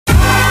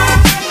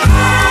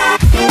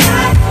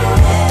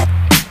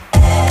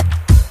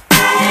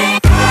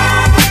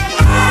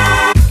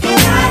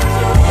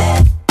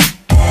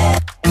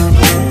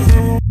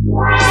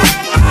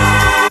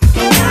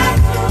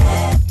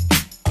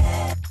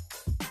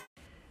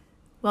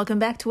Welcome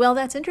back to Well,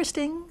 That's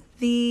Interesting,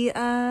 the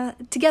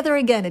Together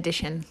Again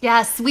edition.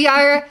 Yes, we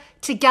are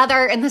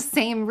together in the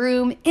same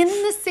room, in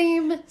the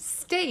same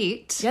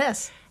state.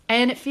 Yes.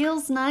 And it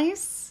feels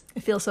nice.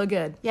 It feels so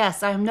good.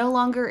 Yes, I am no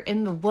longer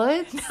in the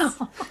woods.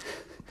 No,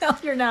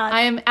 you're not.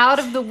 I am out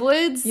of the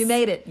woods. You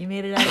made it. You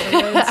made it out of the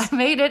woods. I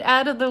made it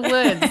out of the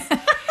woods.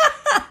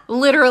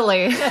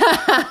 Literally.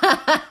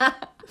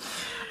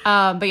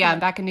 But yeah, I'm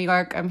back in New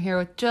York. I'm here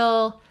with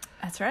Jill.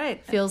 That's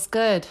right. Feels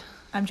good.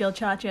 I'm Jill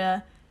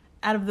Chacha.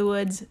 Out of the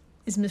woods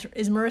is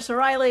Marissa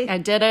Riley. I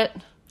did it.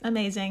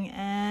 Amazing.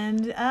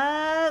 And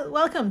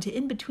welcome to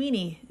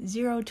In-Betweeny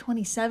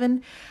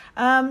 027.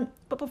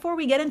 But before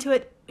we get into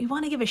it, we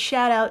want to give a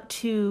shout out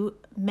to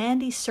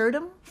Mandy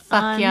Surdum.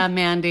 Fuck yeah,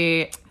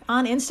 Mandy.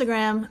 On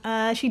Instagram.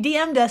 She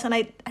DM'd us, and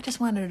I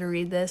just wanted her to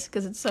read this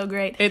because it's so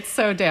great. It's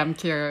so damn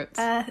cute.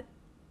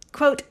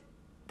 Quote,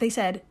 they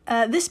said,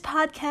 this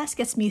podcast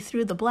gets me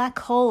through the black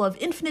hole of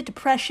infinite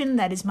depression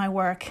that is my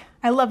work.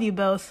 I love you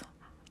both.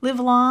 Live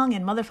long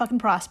and motherfucking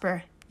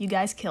prosper. You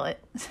guys kill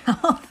it. So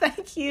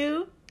thank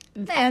you,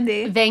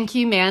 Mandy. Thank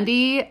you,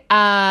 Mandy.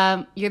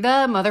 You're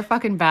the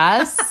motherfucking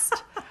best.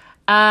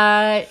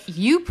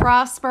 You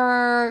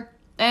prosper.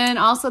 And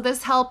also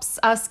this helps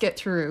us get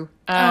through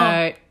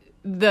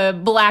the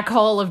black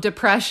hole of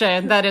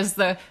depression that is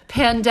the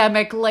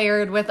pandemic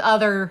layered with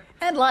other...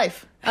 And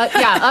life.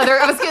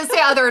 I was going to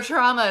say other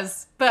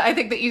traumas, but I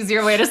think the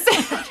easier way to say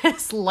it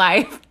is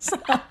life.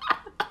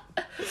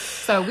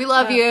 So we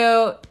love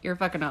you. You're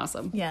fucking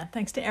awesome. Yeah,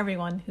 thanks to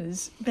everyone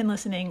who's been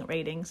listening,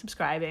 rating,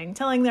 subscribing,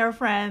 telling their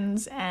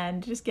friends,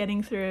 and just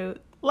getting through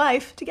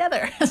life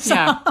together. So,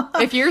 yeah.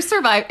 If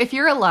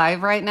you're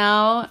alive right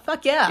now,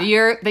 fuck yeah.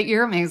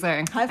 You're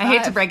amazing. High five. I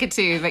hate to break it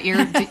to you, but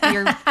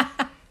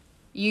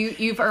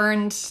you've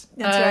earned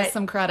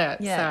some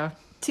credit. Yeah. So.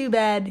 Too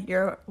bad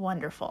you're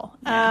wonderful.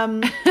 Yeah.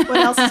 What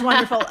else is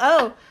wonderful?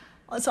 Oh,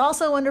 it's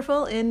also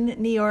wonderful in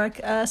New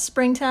York.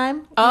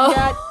 Springtime.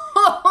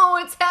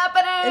 It's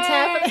happening. It's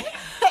happening.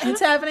 It's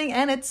happening,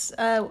 and it's,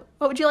 what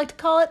would you like to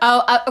call it?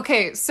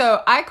 Okay.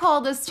 So I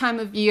call this time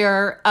of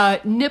year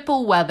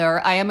nipple weather.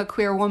 I am a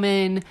queer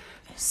woman,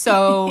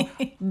 so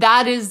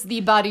that is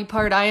the body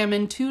part I am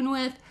in tune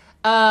with.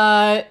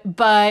 Everyone's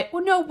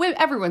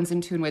in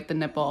tune with the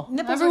nipple.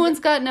 Everyone's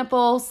got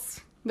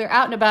nipples. They're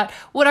out and about.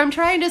 What I'm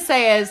trying to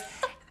say is,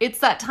 it's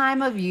that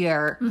time of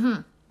year.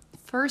 Mm-hmm.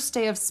 First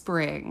day of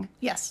spring.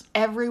 Yes.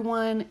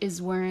 Everyone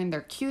is wearing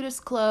their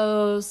cutest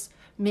clothes.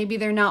 Maybe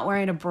they're not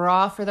wearing a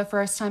bra for the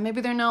first time.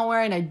 Maybe they're not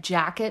wearing a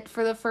jacket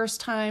for the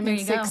first time in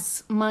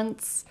 6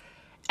 months.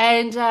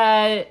 And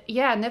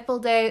nipple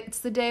day, it's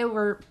the day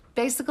where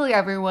basically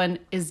everyone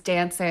is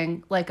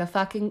dancing like a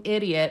fucking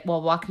idiot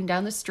while walking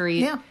down the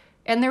street. Yeah.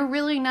 And they're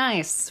really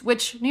nice,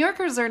 which New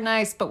Yorkers are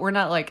nice, but we're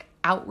not like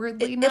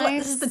outwardly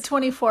nice. This is the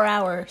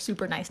 24-hour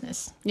super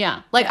niceness.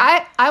 Yeah.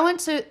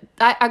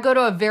 I go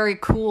to a very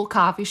cool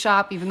coffee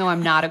shop, even though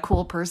I'm not a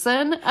cool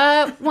person,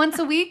 once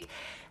a week.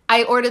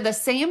 I order the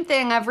same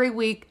thing every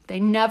week. They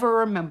never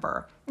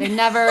remember.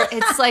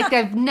 It's like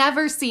they've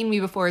never seen me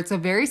before. It's a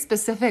very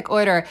specific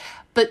order.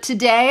 But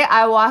today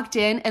I walked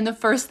in and the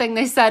first thing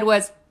they said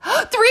was,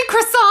 3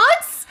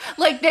 croissants?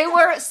 Like they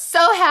were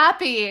so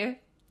happy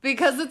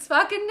because it's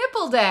fucking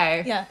nipple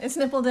day. Yeah, it's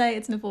nipple day.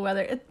 It's nipple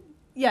weather.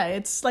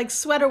 It's like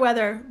sweater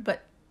weather,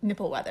 but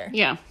nipple weather.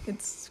 Yeah.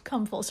 It's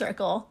come full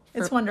circle.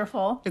 It's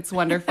wonderful. It's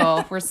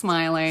wonderful. We're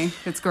smiling.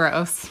 It's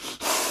gross.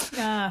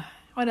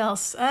 What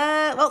else?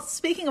 Well,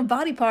 speaking of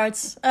body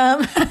parts,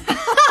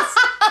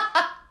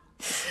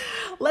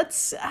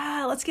 let's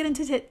get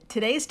into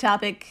today's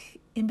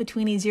topic,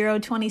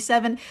 In-Betweeny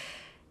 027.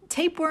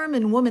 Tapeworm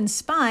in woman's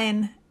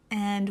spine,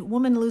 and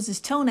woman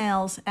loses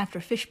toenails after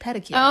fish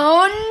pedicure.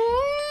 Oh,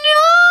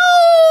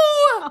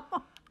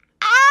 no!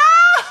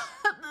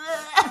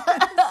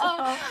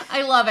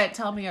 I love it.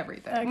 Tell me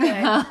everything.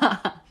 Okay.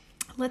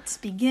 Let's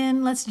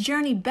begin. Let's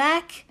journey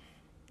back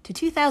to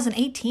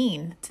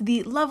 2018, to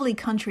the lovely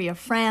country of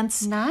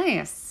France.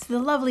 Nice. To the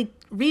lovely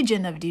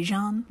region of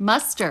Dijon.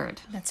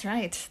 Mustard. That's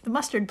right. The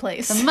mustard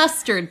place. The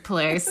mustard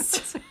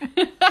place.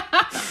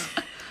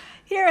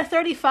 Here, a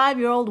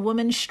 35-year-old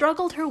woman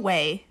struggled her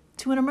way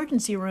to an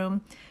emergency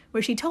room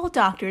where she told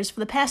doctors for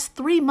the past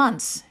 3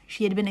 months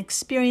she had been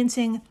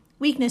experiencing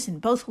weakness in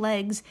both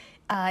legs,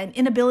 an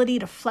inability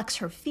to flex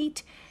her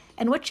feet,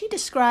 and what she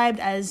described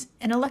as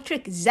an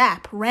electric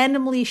zap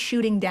randomly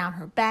shooting down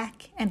her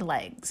back and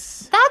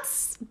legs.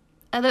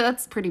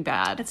 That's pretty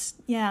bad.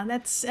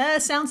 That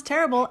sounds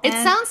terrible. It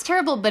sounds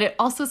terrible, but it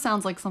also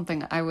sounds like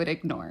something I would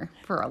ignore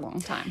for a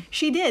long time.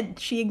 She did.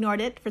 She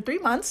ignored it for 3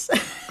 months.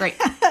 Great.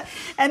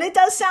 And it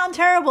does sound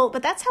terrible,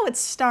 but that's how it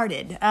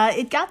started.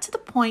 It got to the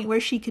point where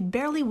she could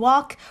barely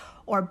walk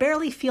or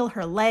barely feel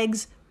her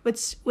legs,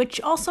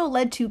 which also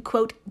led to,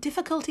 quote,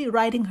 difficulty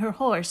riding her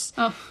horse.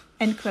 Oh.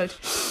 End quote.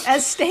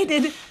 As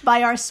stated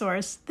by our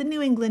source, the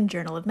New England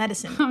Journal of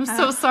Medicine. I'm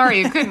so sorry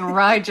you couldn't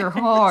ride your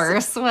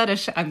horse. What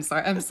a I'm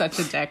sorry. I'm such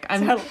a dick.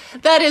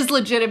 That is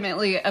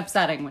legitimately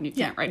upsetting when you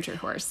can't ride your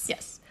horse.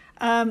 Yes.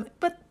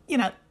 But,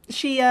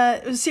 She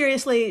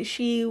seriously,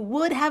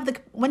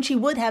 when she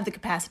would have the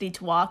capacity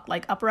to walk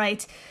like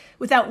upright,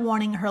 without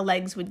warning, her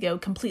legs would go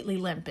completely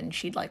limp and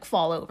she'd like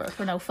fall over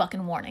for no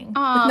fucking warning.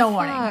 With no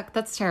warning.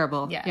 That's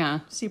terrible. Yeah.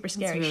 Super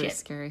scary That's really shit.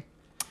 scary.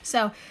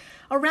 So,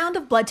 a round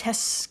of blood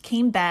tests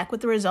came back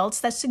with the results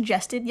that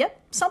suggested, yep,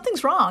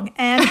 something's wrong,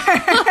 and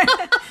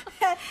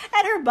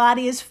her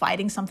body is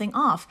fighting something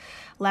off.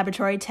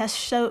 Laboratory tests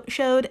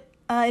showed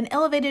an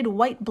elevated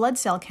white blood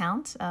cell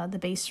count. The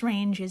base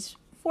range is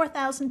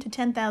 4,000 to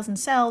 10,000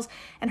 cells,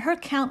 and her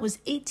count was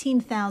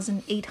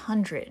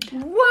 18,800.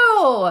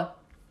 Whoa!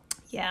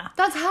 Yeah.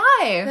 That's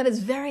high. That is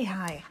very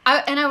high.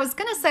 I was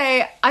going to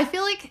say, I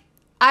feel like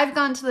I've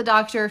gone to the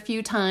doctor a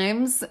few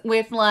times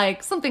with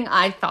like something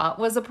I thought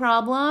was a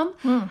problem.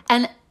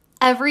 And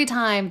every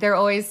time they're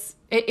always,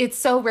 it's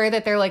so rare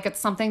that they're like, it's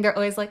something, they're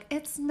always like,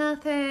 it's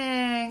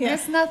nothing. Yeah.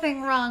 There's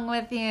nothing wrong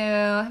with you.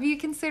 Have you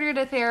considered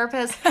a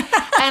therapist?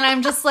 And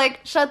I'm just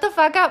like, shut the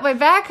fuck up. My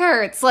back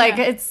hurts. Like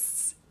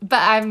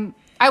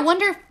I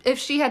wonder if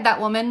she had that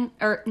woman,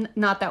 or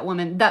not that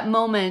woman, that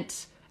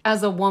moment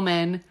as a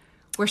woman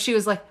where she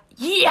was like,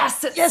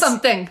 yes, it's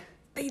something.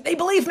 They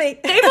believe me.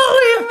 They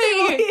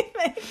believe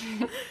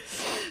me.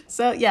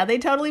 So, yeah, they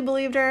totally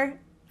believed her.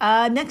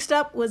 Next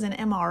up was an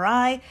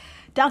MRI.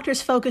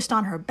 Doctors focused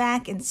on her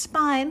back and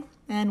spine,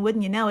 and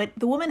wouldn't you know it,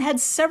 the woman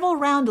had several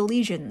round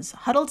lesions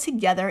huddled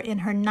together in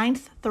her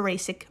 9th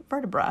thoracic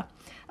vertebra,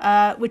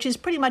 which is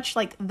pretty much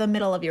like the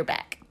middle of your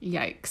back.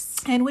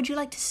 Yikes. And would you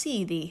like to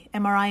see the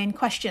MRI in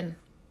question?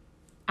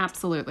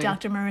 Absolutely.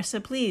 Dr.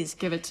 Marissa, please.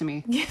 Give it to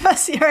me. Give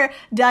us your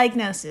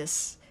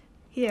diagnosis.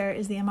 Here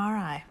is the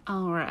MRI.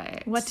 All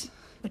right. What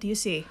do you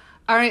see?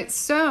 All right.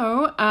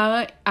 So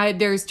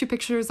there's 2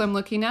 pictures I'm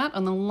looking at.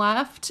 On the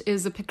left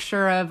is a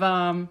picture of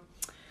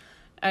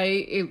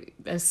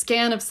a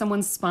scan of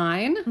someone's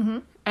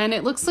spine. And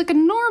it looks like a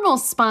normal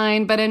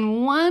spine, but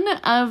in one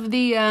of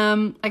the,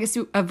 a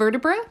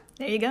vertebra.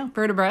 There you go.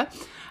 Vertebra.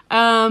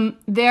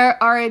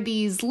 There are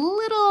these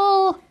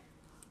little,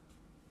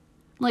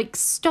 like,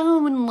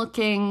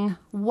 stone-looking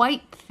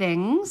white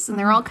things, and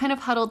they're all kind of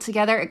huddled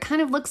together. It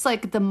kind of looks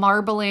like the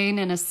marbling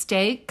in a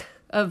steak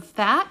of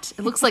fat.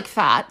 It looks like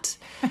fat.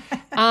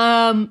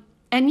 And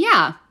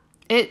yeah,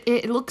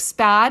 it looks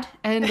bad.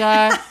 And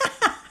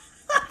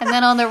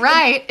then on the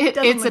right,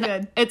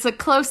 it's a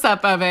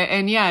close-up of it.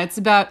 And yeah, it's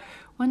about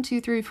 1,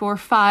 2, 3, 4,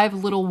 5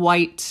 little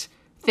white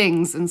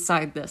things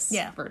inside this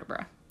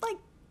vertebra.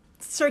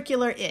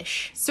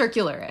 Circular-ish.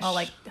 Circular-ish. All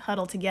like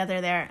huddled together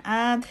there.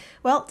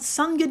 Well,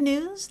 some good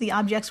news. The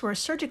objects were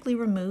surgically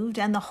removed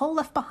and the hole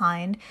left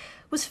behind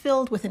was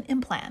filled with an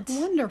implant.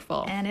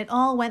 Wonderful. And it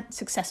all went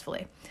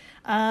successfully.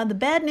 The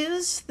bad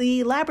news,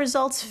 the lab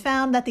results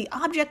found that the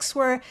objects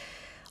were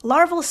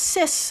larval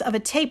cysts of a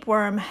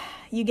tapeworm.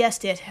 You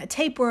guessed it, a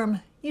tapeworm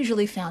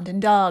usually found in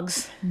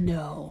dogs.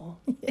 No.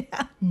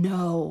 Yeah.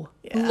 No.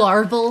 Yeah.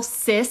 Larval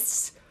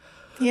cysts?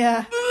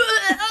 Yeah.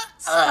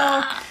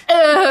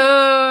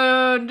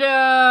 Oh,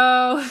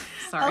 no.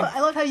 Sorry. I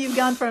love how you've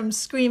gone from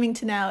screaming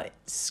to now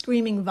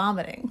screaming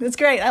vomiting. That's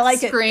great. I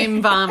like it.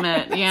 Scream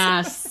vomit.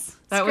 Yes.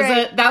 That was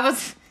it. That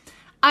was,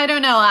 I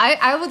don't know.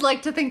 I would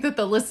like to think that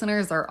the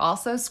listeners are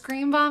also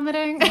scream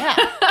vomiting. Yeah.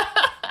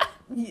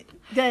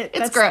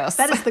 It's gross.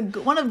 That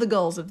is one of the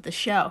goals of the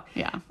show.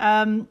 Yeah.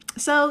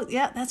 So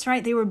yeah, that's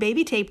right. They were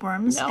baby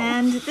tapeworms,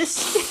 and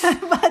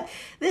but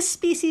this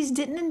species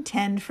didn't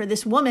intend for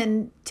this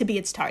woman to be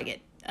its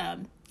target.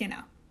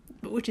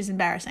 Which is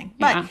embarrassing.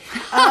 But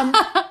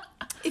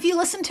if you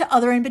listen to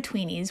other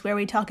In-Betweenies where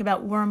we talk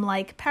about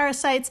worm-like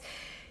parasites,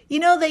 you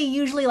know they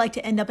usually like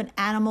to end up in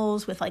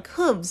animals with like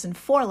hooves and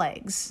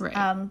forelegs.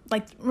 Right.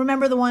 Like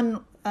remember the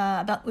one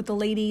about with the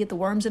lady with the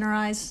worms in her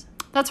eyes?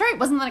 That's right.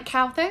 Wasn't that a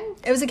cow thing?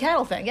 It was a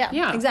cattle thing,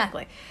 yeah.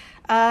 Exactly.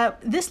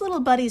 This little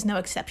buddy's no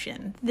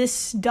exception.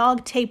 This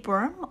dog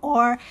tapeworm,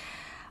 or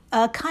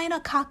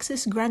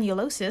Echinococcus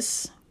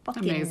granulosus,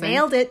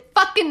 nailed it.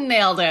 Fucking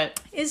nailed it.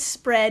 Is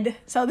spread.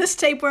 So this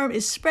tapeworm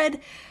is spread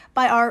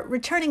by our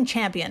returning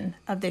champion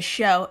of this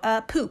show,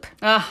 poop.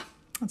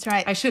 That's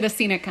right. I should have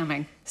seen it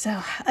coming.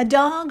 So a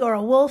dog or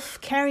a wolf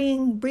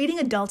carrying breeding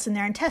adults in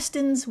their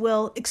intestines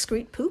will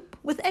excrete poop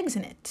with eggs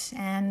in it.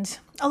 And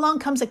along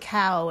comes a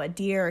cow, a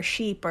deer, a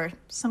sheep, or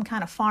some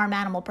kind of farm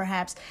animal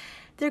perhaps.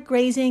 They're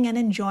grazing and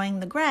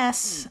enjoying the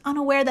grass,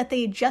 unaware that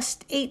they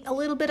just ate a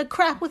little bit of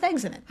crap with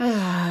eggs in it.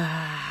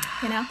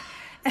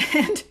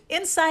 And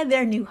inside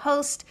their new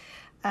host,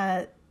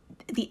 the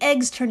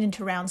eggs turn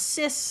into round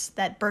cysts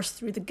that burst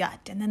through the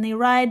gut. And then they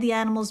ride the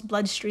animal's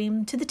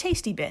bloodstream to the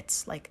tasty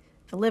bits, like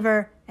the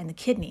liver and the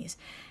kidneys.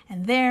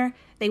 And there,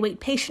 they wait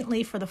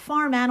patiently for the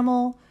farm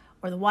animal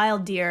or the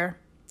wild deer,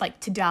 like,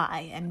 to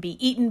die and be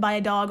eaten by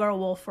a dog or a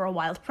wolf or a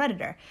wild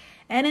predator.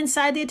 And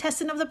inside the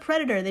intestine of the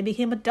predator, they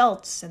become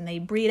adults and they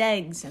breed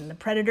eggs and the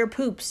predator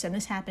poops, and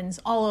this happens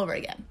all over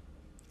again.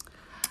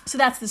 So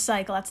that's the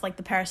cycle. That's like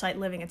the parasite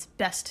living its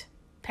best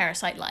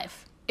parasite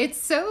life. It's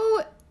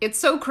so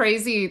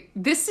crazy.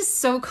 This is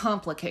so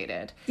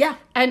complicated. Yeah.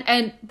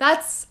 And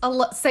that's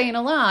saying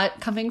a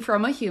lot coming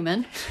from a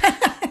human.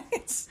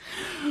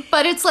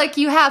 But it's like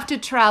you have to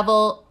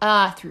travel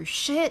through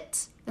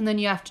shit, and then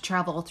you have to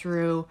travel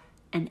through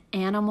an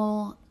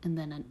animal, and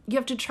then you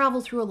have to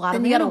travel through a lot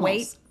of you gotta animals.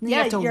 wait. And you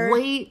have to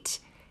wait.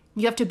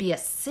 You have to be a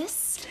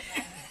cyst.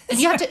 And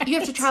you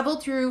have to travel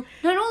through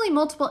not only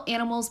multiple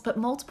animals, but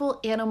multiple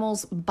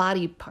animals'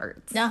 body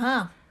parts.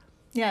 Uh-huh.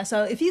 Yeah,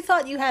 so if you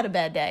thought you had a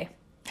bad day,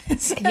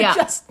 Yeah.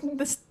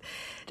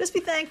 just be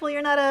thankful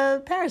you're not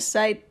a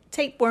parasite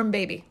tapeworm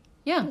baby.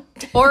 Yeah.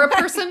 Or a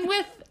person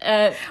with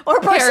Or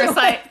a person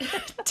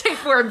parasite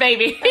tapeworm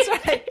baby.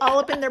 That's right, all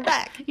up in their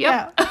back.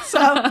 Yep. Yeah.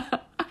 So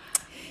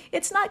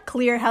it's not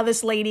clear how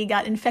this lady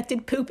got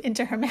infected poop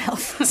into her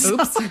mouth.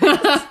 Oops.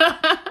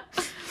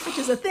 Which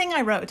is a thing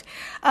I wrote.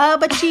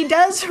 But she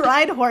does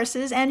ride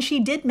horses, and she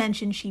did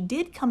mention she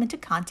did come into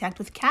contact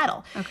with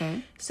cattle.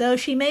 Okay. So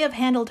she may have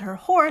handled her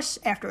horse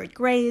after it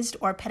grazed,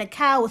 or pet a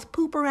cow with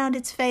poop around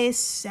its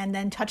face, and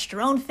then touched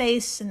her own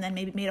face, and then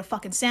maybe made a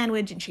fucking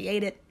sandwich and she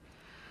ate it.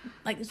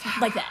 Like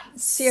that.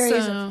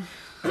 Series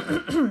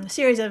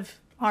of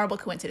horrible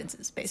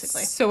coincidences,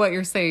 basically. So what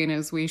you're saying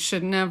is we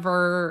should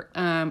never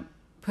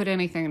put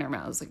anything in our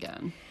mouths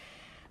again.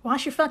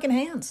 Wash your fucking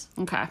hands.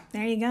 Okay.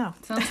 There you go.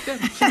 Sounds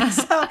good.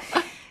 So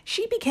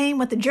she became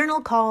what the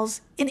journal calls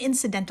an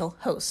incidental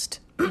host.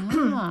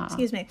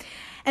 Excuse me.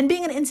 And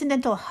being an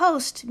incidental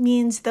host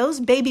means those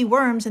baby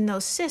worms and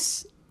those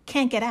cysts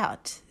can't get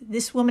out.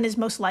 This woman is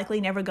most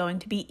likely never going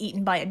to be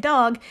eaten by a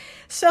dog,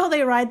 so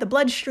they ride the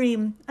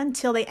bloodstream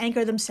until they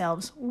anchor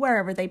themselves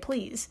wherever they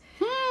please.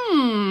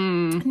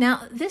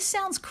 Now, this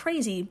sounds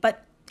crazy,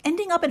 but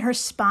ending up in her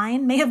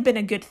spine may have been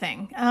a good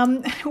thing.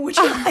 Would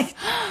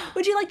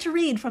you like to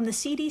read from the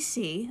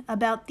CDC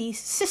about the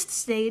cyst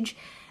stage,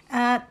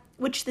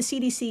 which the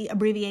CDC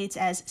abbreviates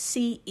as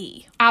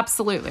CE?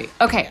 Absolutely.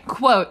 Okay,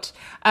 quote,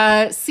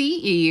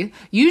 CE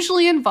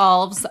usually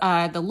involves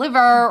the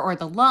liver or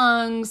the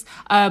lungs,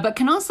 but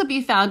can also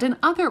be found in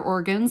other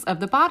organs of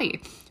the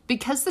body.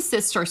 Because the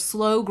cysts are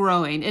slow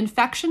growing,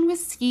 infection with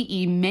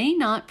CE may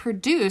not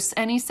produce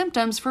any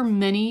symptoms for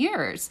many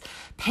years.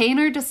 Pain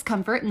or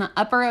discomfort in the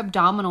upper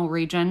abdominal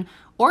region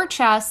or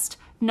chest,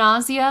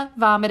 nausea,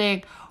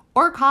 vomiting,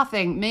 or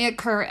coughing may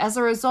occur as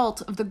a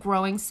result of the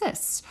growing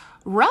cysts.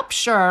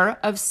 Rupture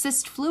of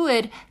cyst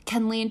fluid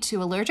can lead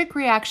to allergic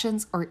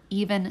reactions or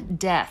even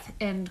death,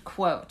 end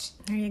quote.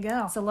 There you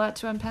go. It's a lot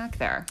to unpack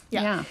there.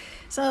 Yeah.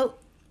 So,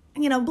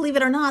 believe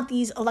it or not,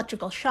 these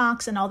electrical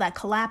shocks and all that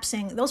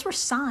collapsing, those were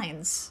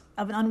signs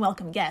of an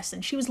unwelcome guest.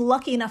 And she was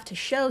lucky enough to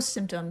show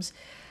symptoms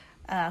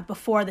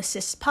before the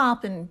cysts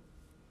popped and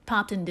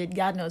did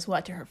God knows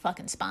what to her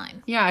fucking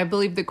spine. Yeah, I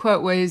believe the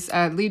quote was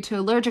lead to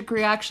allergic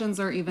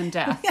reactions or even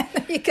death.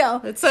 There you go.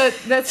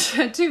 That's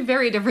two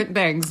very different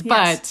things,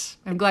 Yes.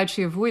 but I'm glad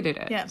she avoided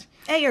it. Yeah,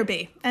 A or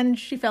B, and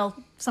she fell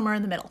somewhere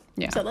in the middle.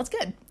 Yeah. So that's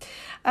good.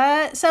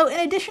 So in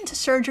addition to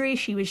surgery,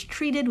 she was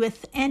treated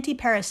with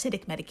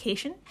anti-parasitic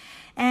medication,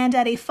 and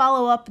at a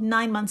follow-up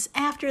 9 months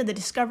after the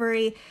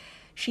discovery,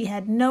 she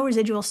had no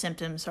residual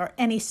symptoms or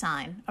any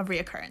sign of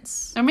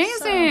reoccurrence. Amazing.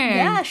 So,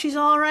 yeah, she's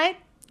all right.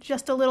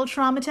 Just a little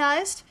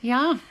traumatized.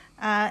 Yeah.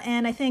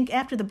 And I think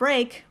after the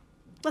break,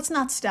 let's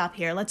not stop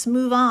here. Let's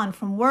move on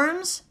from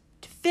worms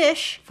to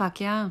fish. Fuck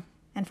yeah.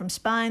 And from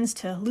spines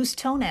to loose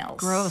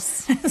toenails. Gross.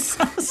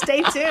 So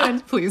stay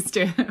tuned. Please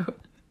do.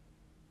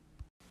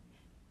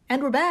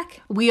 And we're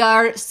back. We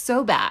are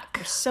so back.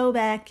 So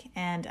back.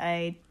 And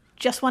I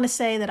just want to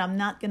say that I'm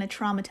not going to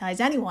traumatize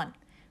anyone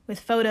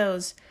with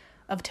photos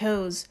of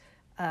toes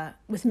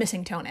with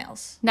missing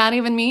toenails. Not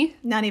even me?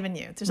 Not even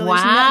you.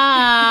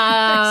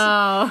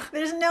 Wow.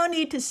 There's no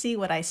need to see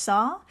what I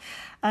saw.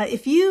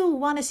 If you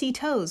want to see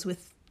toes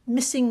with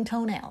missing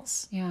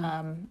toenails,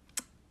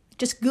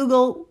 just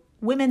Google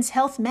Women's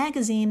Health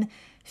Magazine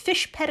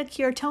fish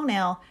pedicure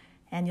toenail,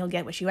 and you'll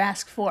get what you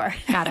ask for.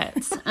 Got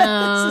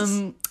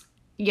it.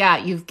 Yeah,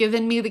 you've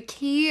given me the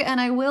key,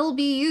 and I will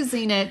be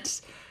using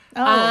it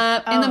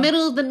in the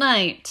middle of the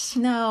night.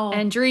 No.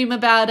 And dream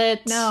about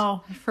it.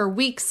 No. For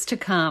weeks to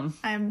come.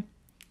 All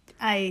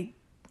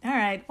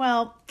right.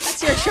 Well,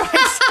 that's your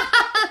choice.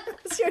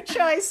 That's your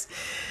choice.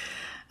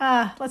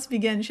 Let's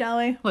begin, shall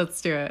we?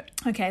 Let's do it.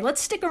 Okay,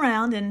 let's stick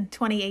around in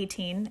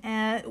 2018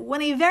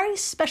 when a very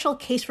special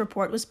case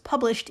report was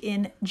published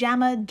in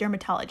JAMA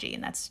Dermatology,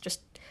 and that's just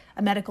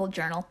a medical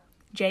journal,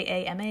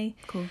 JAMA.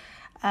 Cool.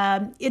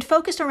 It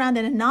focused around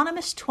an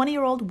anonymous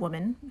 20-year-old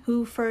woman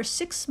who, for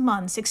 6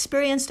 months,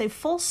 experienced a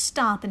full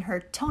stop in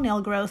her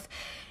toenail growth,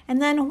 and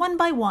then one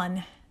by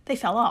one, they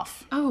fell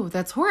off. Oh,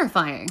 that's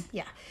horrifying.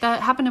 Yeah.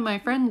 That happened to my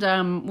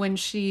friend when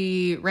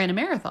she ran a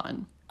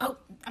marathon. Oh,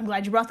 I'm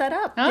glad you brought that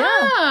up.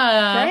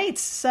 Ah. Yeah. Great.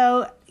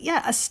 So,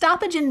 yeah, a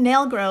stoppage in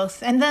nail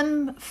growth and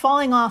them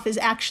falling off is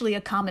actually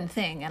a common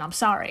thing, and I'm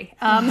sorry.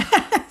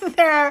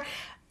 There are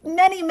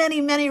many,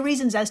 many, many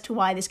reasons as to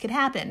why this could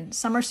happen.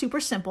 Some are super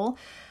simple,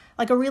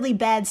 like a really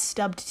bad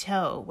stubbed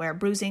toe where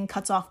bruising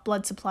cuts off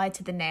blood supply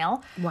to the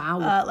nail.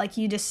 Wow. Like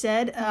you just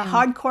said,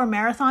 hardcore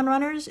marathon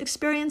runners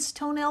experience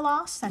toenail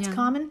loss. That's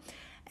common.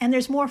 And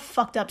there's more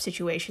fucked up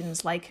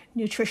situations like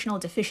nutritional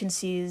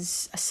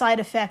deficiencies, a side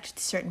effect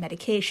to certain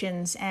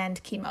medications,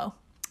 and chemo.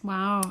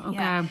 Wow. Okay.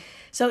 Yeah.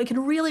 So it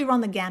can really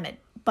run the gamut.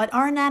 But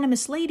our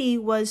anonymous lady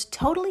was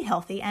totally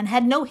healthy and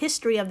had no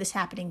history of this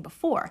happening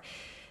before.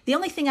 The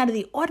only thing out of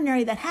the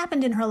ordinary that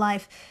happened in her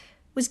life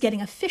was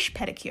getting a fish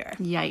pedicure.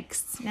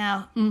 Yikes.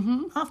 Now,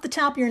 off the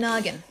top of your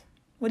noggin,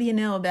 what do you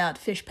know about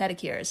fish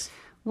pedicures?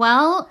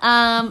 Well,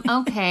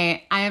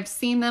 okay. I have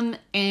seen them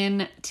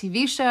in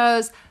TV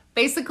shows.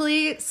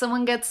 Basically,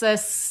 someone gets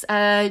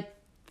a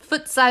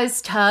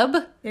foot-sized tub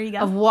There you go.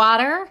 of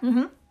water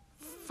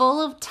full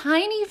of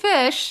tiny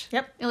fish.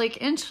 Yep. Like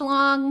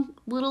inch-long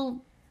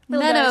little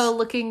Little guys.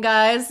 meadow-looking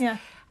guys. Yeah.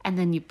 And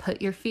then you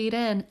put your feet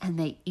in, and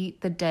they eat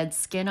the dead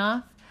skin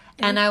off.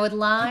 And I would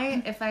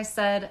lie if I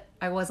said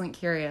I wasn't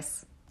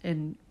curious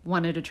and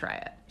wanted to try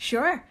it.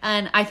 Sure.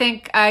 And I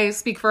think I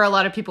speak for a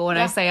lot of people when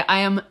I say I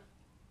am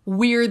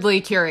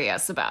weirdly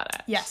curious about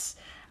it. Yes.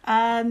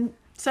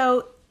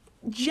 So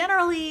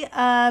generally,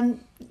 I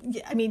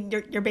mean,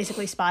 you're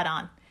basically spot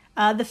on.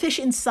 The fish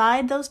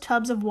inside those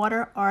tubs of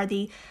water are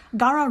the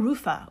Gara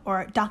rufa,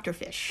 or doctor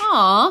fish.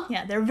 Aw.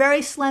 Yeah, they're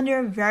very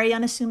slender, very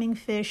unassuming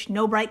fish,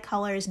 no bright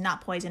colors,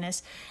 not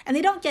poisonous. And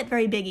they don't get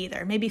very big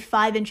either, maybe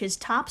 5 inches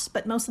tops,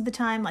 but most of the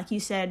time, like you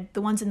said,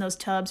 the ones in those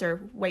tubs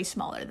are way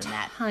smaller than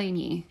that.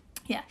 Tiny.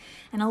 Yeah,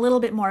 and a little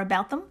bit more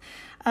about them.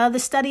 The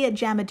study at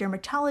JAMA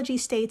Dermatology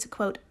states,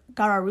 quote,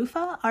 Gara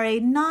rufa are a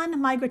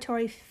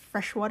non-migratory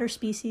freshwater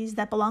species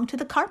that belong to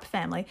the carp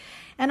family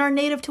and are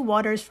native to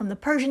waters from the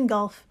Persian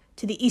Gulf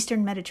to the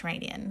eastern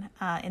Mediterranean.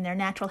 In their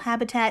natural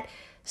habitat,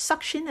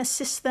 suction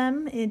assists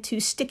them into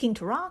sticking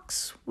to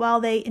rocks while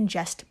they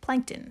ingest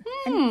plankton.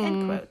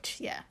 End quote.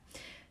 Yeah.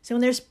 So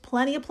when there's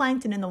plenty of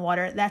plankton in the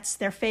water, that's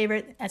their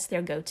favorite, that's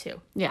their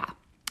go-to. Yeah.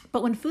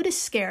 But when food is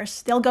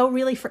scarce, they'll go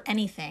really for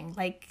anything,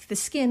 like the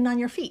skin on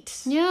your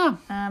feet. Yeah.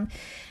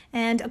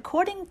 And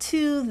according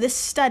to this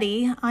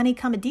study,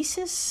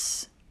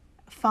 onychomedisis,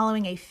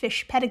 following a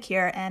fish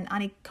pedicure, and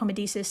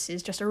onychomedisis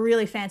is just a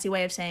really fancy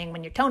way of saying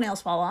when your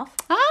toenails fall off.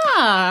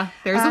 Ah,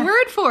 there's a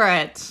word for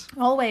it.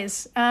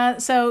 Always.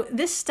 So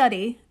this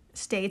study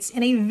states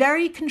in a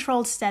very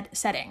controlled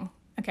setting,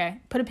 okay,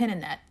 put a pin in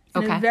that.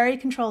 In a very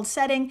controlled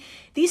setting,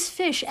 these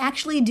fish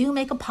actually do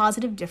make a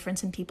positive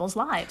difference in people's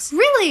lives.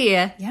 Really?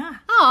 Yeah.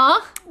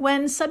 Aw.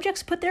 When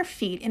subjects put their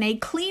feet in a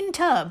clean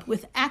tub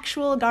with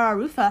actual Gara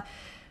rufa,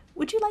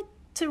 would you like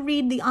to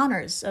read the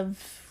honors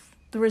of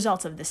the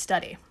results of this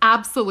study?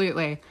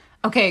 Absolutely.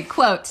 Okay,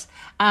 quote,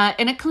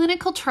 in a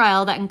clinical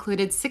trial that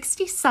included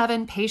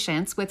 67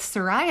 patients with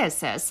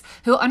psoriasis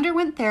who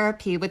underwent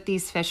therapy with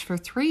these fish for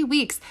 3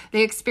 weeks,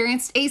 they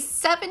experienced a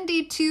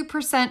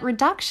 72%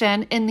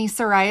 reduction in the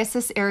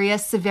psoriasis area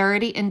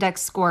severity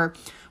index score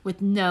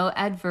with no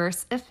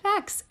adverse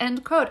effects,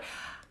 end quote.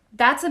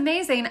 That's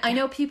amazing. I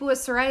know people with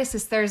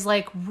psoriasis, there's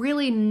like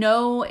really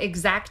no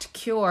exact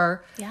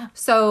cure. Yeah.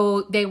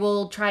 So they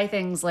will try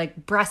things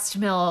like breast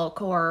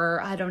milk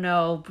or, I don't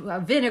know,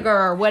 vinegar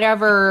or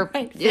whatever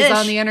Right, is fish.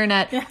 on the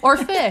internet. Or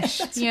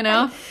fish, you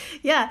know?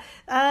 Yeah.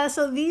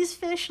 So these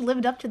fish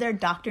lived up to their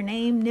doctor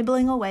name,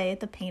 nibbling away at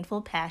the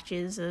painful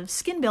patches of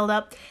skin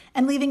buildup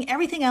and leaving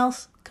everything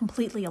else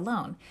completely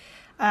alone.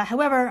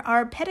 However,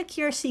 our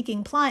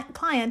pedicure-seeking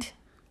client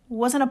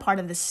wasn't a part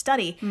of this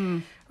study.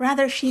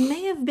 Rather, she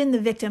may have been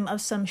the victim of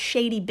some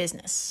shady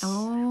business.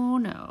 Oh,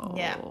 no.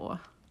 Yeah.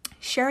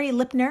 Sherry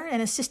Lipner, an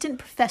assistant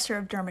professor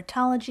of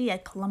dermatology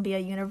at Columbia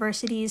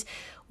University's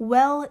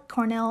Weill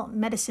Cornell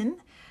Medicine,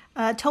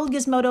 told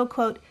Gizmodo,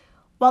 quote,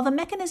 while the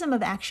mechanism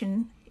of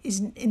action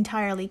isn't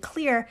entirely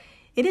clear,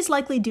 it is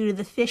likely due to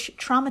the fish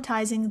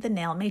traumatizing the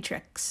nail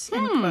matrix,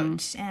 end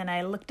quote. And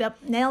I looked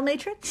up nail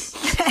matrix,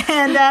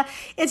 and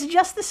it's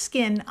just the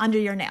skin under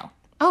your nail.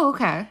 Oh,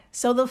 okay.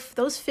 So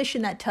those fish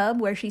in that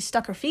tub where she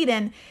stuck her feet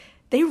in,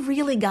 they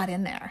really got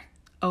in there.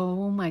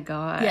 Oh, my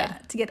God. Yeah,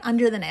 to get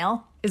under the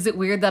nail. Is it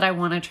weird that I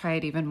want to try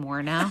it even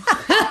more now?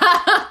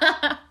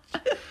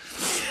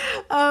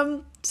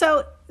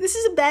 So this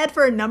is bad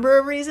for a number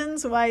of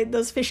reasons why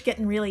those fish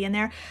getting really in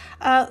there.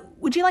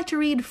 Would you like to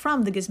read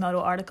from the Gizmodo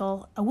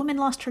article, A Woman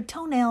Lost Her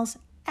Toenails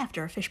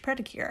After a Fish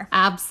Pedicure?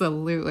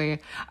 Absolutely.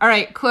 All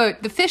right,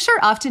 quote, the fish are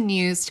often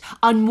used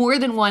on more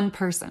than one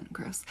person,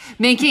 gross,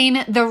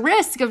 making the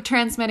risk of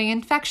transmitting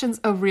infections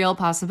a real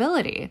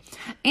possibility.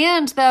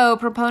 And though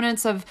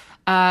proponents of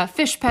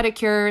fish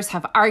pedicures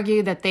have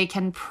argued that they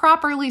can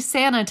properly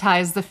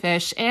sanitize the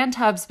fish and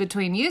tubs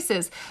between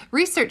uses,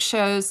 research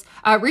has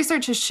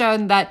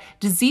shown that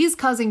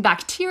disease-causing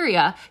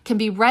bacteria can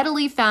be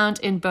readily found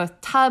in both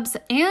tubs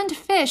and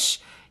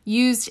fish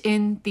used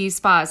in these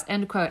spas,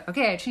 end quote.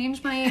 Okay, I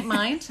changed my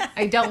mind.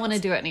 I don't want to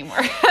do it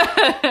anymore.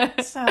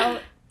 So,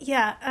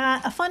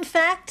 yeah, a fun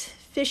fact,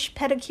 fish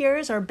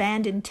pedicures are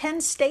banned in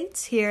 10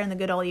 states here in the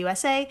good old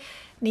USA,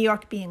 New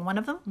York being one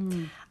of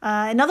them.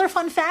 Another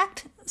fun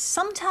fact,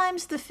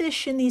 sometimes the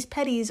fish in these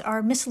pedis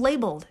are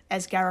mislabeled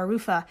as Gara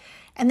rufa,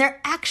 and they're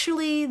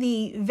actually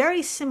the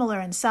very similar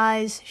in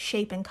size,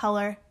 shape, and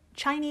color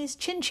Chinese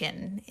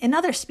chin-chin and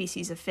other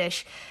species of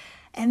fish,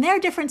 and their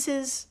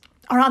differences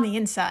are on the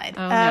inside.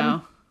 Oh,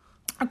 no.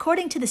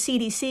 According to the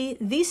CDC,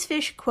 these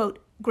fish, quote,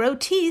 grow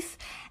teeth,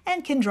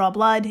 and can draw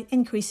blood,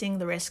 increasing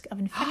the risk of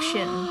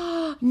infection.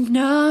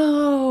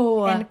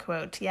 No. End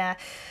quote. Yeah.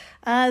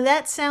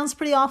 That sounds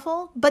pretty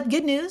awful, but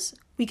good news.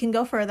 We can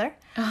go further.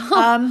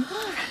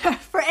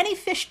 For any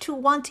fish to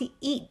want to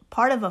eat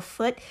part of a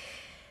foot,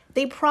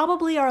 they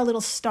probably are a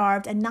little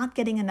starved and not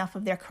getting enough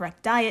of their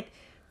correct diet,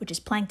 which is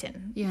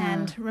plankton. Yeah.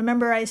 And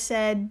remember I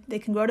said they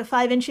can grow to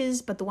 5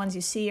 inches, but the ones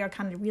you see are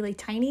kind of really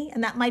tiny,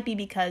 and that might be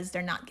because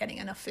they're not getting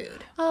enough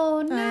food.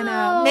 Oh, no.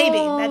 And maybe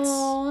that's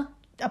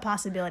a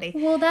possibility.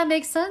 Well, that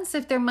makes sense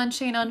if they're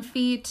munching on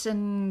feet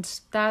and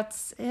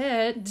that's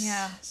it.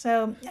 Yeah.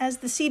 So as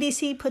the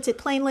CDC puts it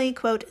plainly,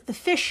 quote, the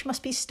fish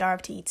must be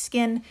starved to eat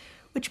skin,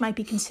 which might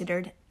be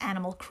considered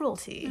animal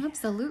cruelty.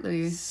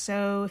 Absolutely.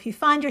 So if you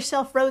find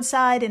yourself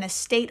roadside in a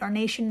state or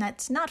nation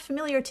that's not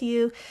familiar to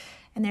you,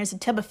 and there's a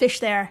tub of fish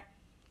there,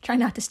 try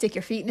not to stick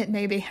your feet in it,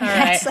 maybe. All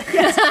right.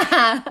 Yes.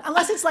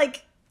 Unless it's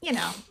like,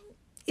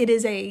 it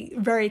is a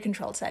very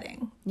controlled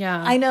setting.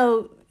 Yeah. I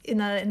know in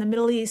the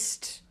Middle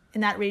East,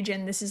 in that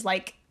region, this is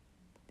like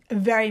a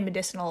very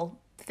medicinal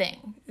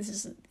thing. This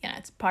is,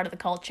 it's part of the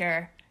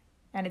culture,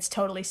 and it's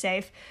totally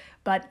safe.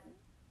 But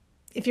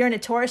if you're in a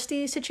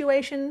touristy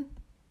situation,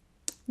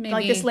 Maybe,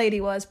 like this lady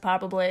was,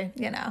 probably,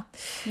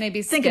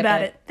 maybe think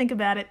about it. Think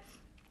about it.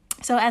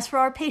 So as for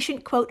our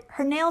patient, quote,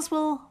 her nails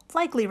will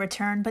likely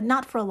return, but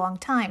not for a long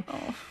time.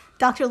 Oh.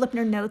 Dr.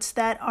 Lipner notes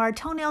that our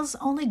toenails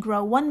only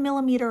grow 1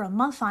 millimeter a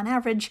month on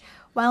average,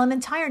 while an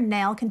entire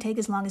nail can take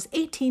as long as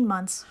 18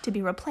 months to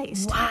be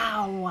replaced.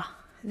 Wow.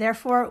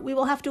 Therefore, we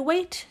will have to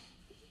wait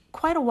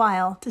quite a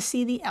while to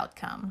see the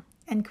outcome,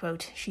 end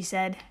quote, she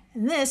said.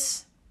 And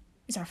this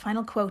is our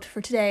final quote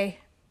for today,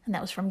 and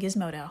that was from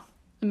Gizmodo.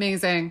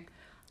 Amazing.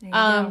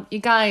 Go. You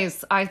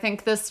guys, I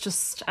think this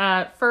just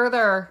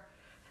further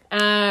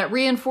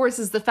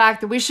reinforces the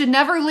fact that we should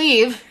never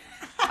leave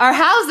our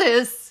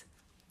houses.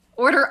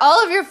 Order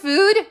all of your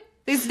food.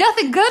 There's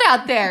nothing good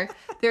out there.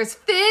 There's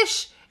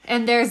fish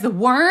and there's the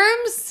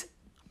worms.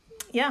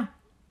 Yeah.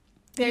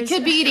 You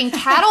could be eating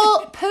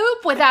cattle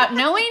poop without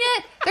knowing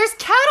it. There's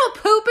cattle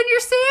poop in your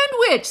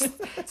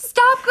sandwich.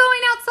 Stop going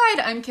outside.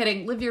 I'm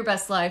kidding. Live your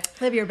best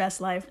life. Live your best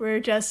life. We're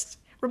just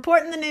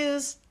reporting the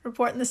news,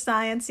 reporting the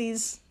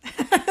sciences.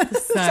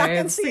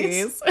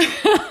 Sciences.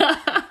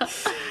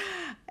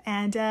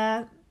 And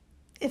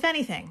if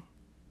anything,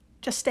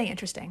 just stay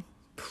interesting.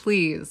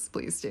 Please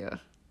do.